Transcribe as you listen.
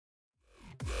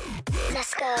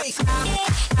What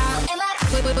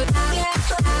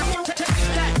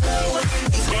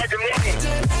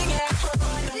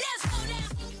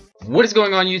is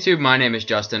going on YouTube? My name is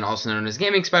Justin, also known as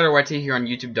Gaming Spider YT here on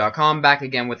YouTube.com, back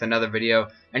again with another video,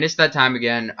 and it's that time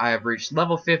again. I have reached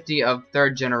level 50 of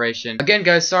 3rd generation. Again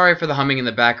guys, sorry for the humming in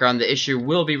the background, the issue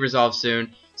will be resolved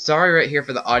soon. Sorry right here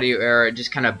for the audio error, it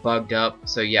just kind of bugged up,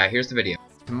 so yeah, here's the video.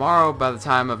 Tomorrow, by the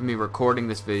time of me recording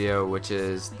this video, which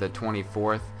is the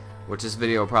 24th, which this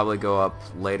video will probably go up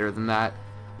later than that,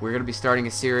 we're going to be starting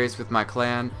a series with my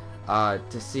clan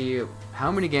to see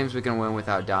how many games we can win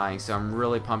without dying, so I'm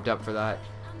really pumped up for that.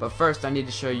 But first I need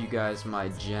to show you guys my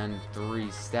Gen 3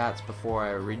 stats before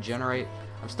I regenerate.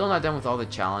 I'm still not done with all the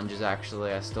challenges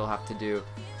actually. I still have to do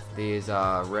these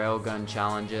railgun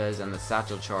challenges and the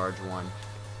satchel charge one.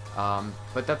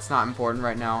 But that's not important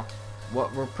right now.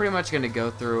 What we're pretty much going to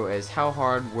go through is how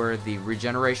hard were the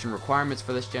regeneration requirements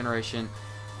for this generation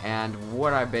and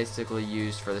what I basically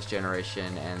used for this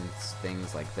generation and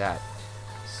things like that.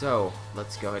 So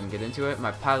let's go ahead and get into it.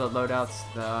 My pilot loadouts,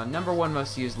 the #1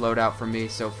 most used loadout for me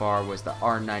so far was the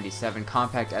R97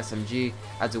 compact SMG,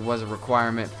 as it was a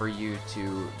requirement for you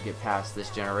to get past this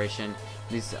generation.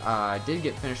 These did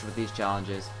get finished with these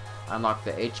challenges. I unlocked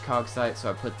the HCOG sight, so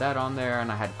I put that on there,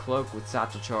 and I had cloak with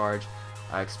satchel charge,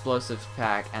 explosives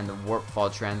pack, and the warp fall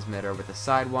transmitter with the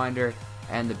sidewinder,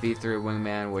 and the B3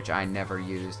 wingman, which I never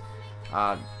used.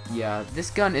 Yeah,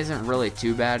 this gun isn't really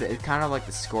too bad. It's kind of like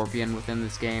the Scorpion within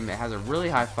this game. It has a really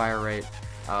high fire rate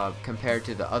compared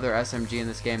to the other SMG in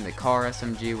this game, the Car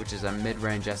SMG, which is a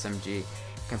mid-range SMG,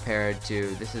 compared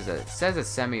to, it says a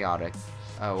semi-auto.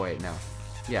 Oh wait, no.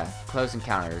 Yeah, close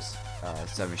encounters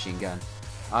submachine gun.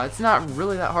 It's not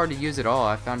really that hard to use at all.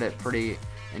 I found it pretty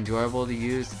enjoyable to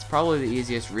use. It's probably the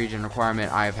easiest regen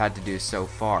requirement I have had to do so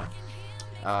far.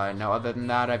 Now other than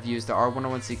that, I've used the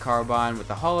R101C carbine with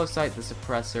the hollow sight, the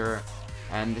suppressor,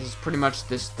 and this is pretty much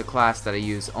the class that I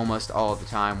use almost all of the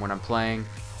time when I'm playing,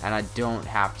 and I don't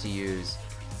have to use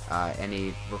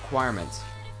any requirements.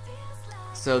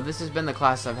 So this has been the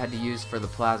class I've had to use for the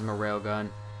plasma railgun.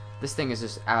 This thing is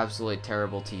just absolutely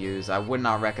terrible to use. I would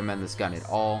not recommend this gun at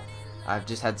all. I've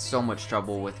just had so much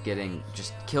trouble with getting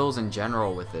just kills in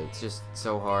general with it. It's just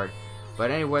so hard. But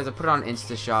anyways, I put it on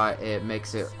Insta-Shot. It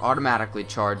makes it automatically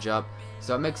charge up,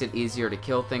 so it makes it easier to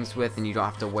kill things with, and you don't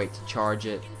have to wait to charge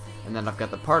it. And then I've got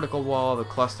the particle wall, the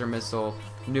cluster missile,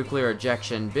 nuclear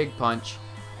ejection, big punch,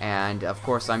 and of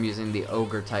course I'm using the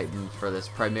Ogre Titan for this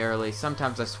primarily.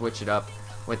 Sometimes I switch it up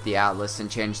with the Atlas and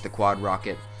change the quad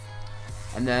rocket.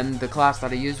 And then the class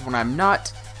that I use when I'm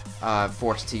not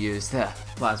forced to use the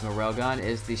plasma railgun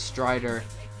is the Strider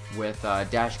with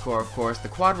dash core, of course, the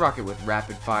quad rocket with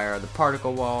rapid fire, the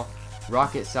particle wall,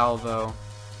 rocket salvo.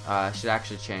 Should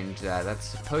actually change that. That's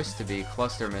supposed to be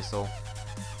cluster missile,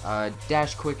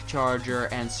 dash quick charger,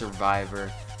 and survivor.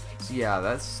 So yeah,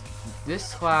 that's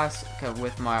this class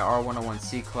with my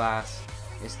R101C class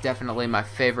is definitely my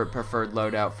favorite preferred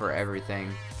loadout for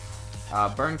everything.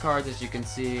 Burn cards, as you can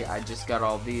see, I just got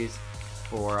all these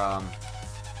for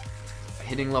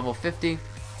hitting level 50.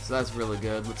 So that's really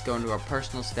good. Let's go into our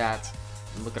personal stats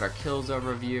and look at our kills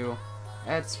overview.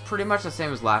 It's pretty much the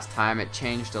same as last time. It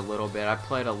changed a little bit. I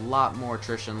played a lot more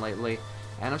attrition lately,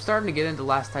 and I'm starting to get into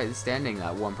last Titan standing,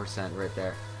 that 1% right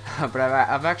there. But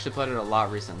I've actually played it a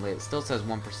lot recently. It still says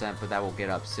 1%, but that will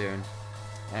get up soon.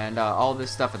 And all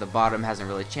this stuff at the bottom hasn't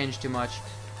really changed too much.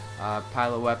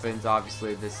 Pilot weapons,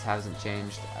 obviously this hasn't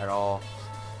changed at all.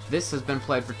 This has been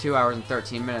played for 2 hours and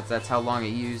 13 minutes. That's how long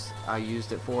I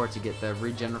used it for to get the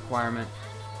regen requirement.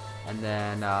 And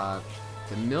then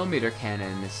the millimeter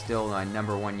cannon is still my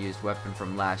 #1 used weapon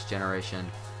from last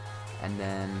generation. And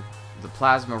then the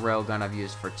plasma railgun I've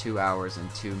used for 2 hours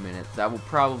and 2 minutes. That will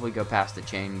probably go past the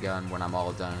chain gun when I'm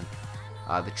all done.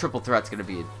 The triple threat's going to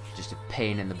be just a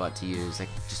pain in the butt to use. I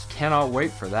just cannot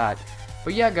wait for that.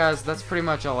 But yeah guys, that's pretty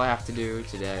much all I have to do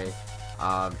today.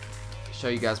 Show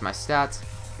you guys my stats.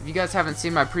 If you guys haven't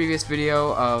seen my previous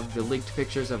video of the leaked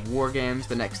pictures of War Games,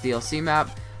 the next DLC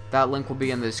map, that link will be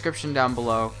in the description down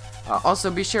below. Also,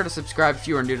 be sure to subscribe if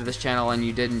you are new to this channel and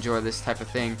you did enjoy this type of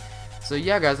thing. So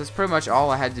yeah guys, that's pretty much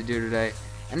all I had to do today.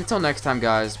 And until next time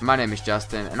guys, my name is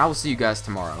Justin, and I will see you guys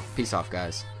tomorrow. Peace off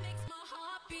guys.